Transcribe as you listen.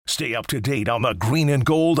Stay up to date on the Green and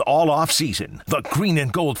Gold all off season. The Green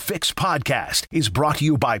and Gold Fix podcast is brought to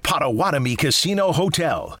you by Potawatomi Casino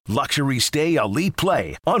Hotel. Luxury stay, elite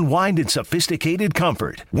play, unwind in sophisticated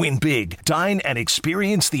comfort. Win big, dine, and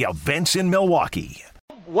experience the events in Milwaukee.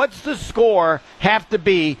 What's the score have to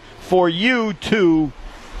be for you to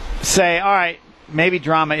say, all right, maybe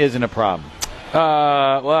drama isn't a problem?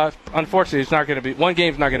 Well, unfortunately, it's not going to be. One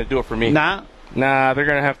game's not going to do it for me. Nah, they're going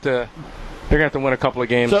to have to. They're going to have to win a couple of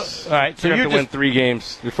games. So, all right, so they're going to you're have to win 3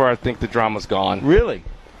 games before I think the drama's gone. Really?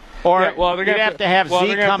 Or yeah, well, they're going to have to have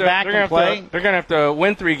Zeke come back and play? They're going to have to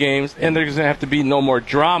win 3 games, and there's going to have to be no more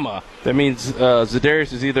drama. That means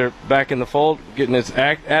Za'Darius is either back in the fold, getting his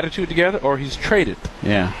attitude together, or he's traded.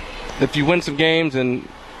 Yeah. If you win some games and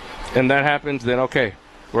that happens, then okay,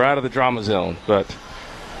 we're out of the drama zone. But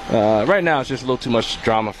right now, it's just a little too much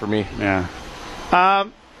drama for me. Yeah.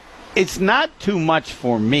 It's not too much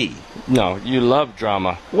for me. No, you love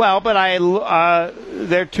drama. Well, but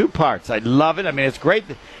there are 2 parts. I love it. I mean, it's great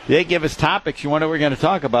that they give us topics. You wonder what we're going to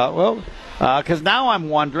talk about. Well, because now I'm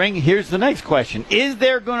wondering, here's the next question. Is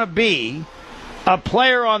there going to be a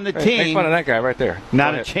player on the team? Make fun of that guy right there.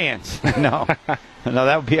 Not a chance. No. No,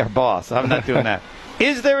 that would be our boss. I'm not doing that.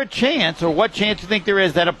 Is there a chance, or what chance do you think there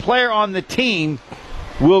is, that a player on the team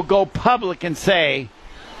will go public and say,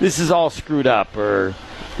 this is all screwed up, or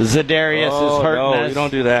Za'Darius is hurting us? No, you don't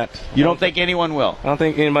do that. You don't think anyone will? I don't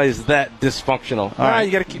think anybody's that dysfunctional. All right.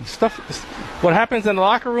 You got to keep stuff. What happens in the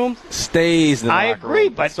locker room stays in the locker room. I agree,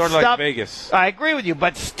 but it's sort of like Vegas. I agree with you,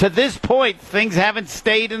 but to this point, things haven't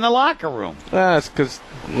stayed in the locker room. That's because,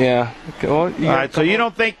 yeah. Well, all right, so you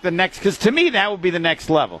don't think the next, because to me that would be the next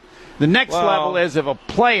level. The next level is if a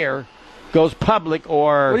player goes public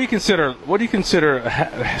or. What do you consider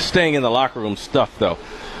staying in the locker room stuff, though?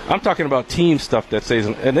 I'm talking about team stuff that says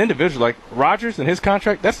an individual like Rodgers and his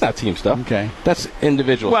contract. That's not team stuff. Okay, that's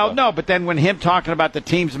individual. Well, stuff. No, but then when him talking about the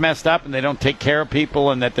team's messed up and they don't take care of people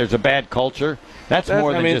and that there's a bad culture, that's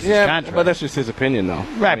more than just his contract. But that's just his opinion, though.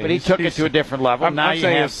 Right, but he took it to a different level. I'm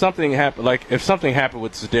saying if something happened, if something happened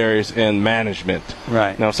with Za'Darius and management,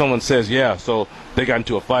 right? Now, if someone says, yeah, so they got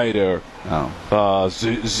into a fight or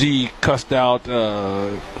Z cussed out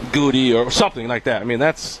Goody or something like that. I mean,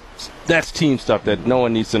 that's team stuff that no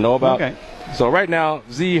one needs to know about. Okay. So right now,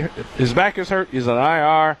 Z, his back is hurt. He's on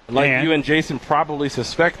IR. Like you and Jason probably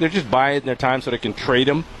suspect, they're just biding their time so they can trade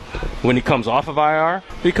him when he comes off of IR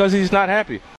because he's not happy.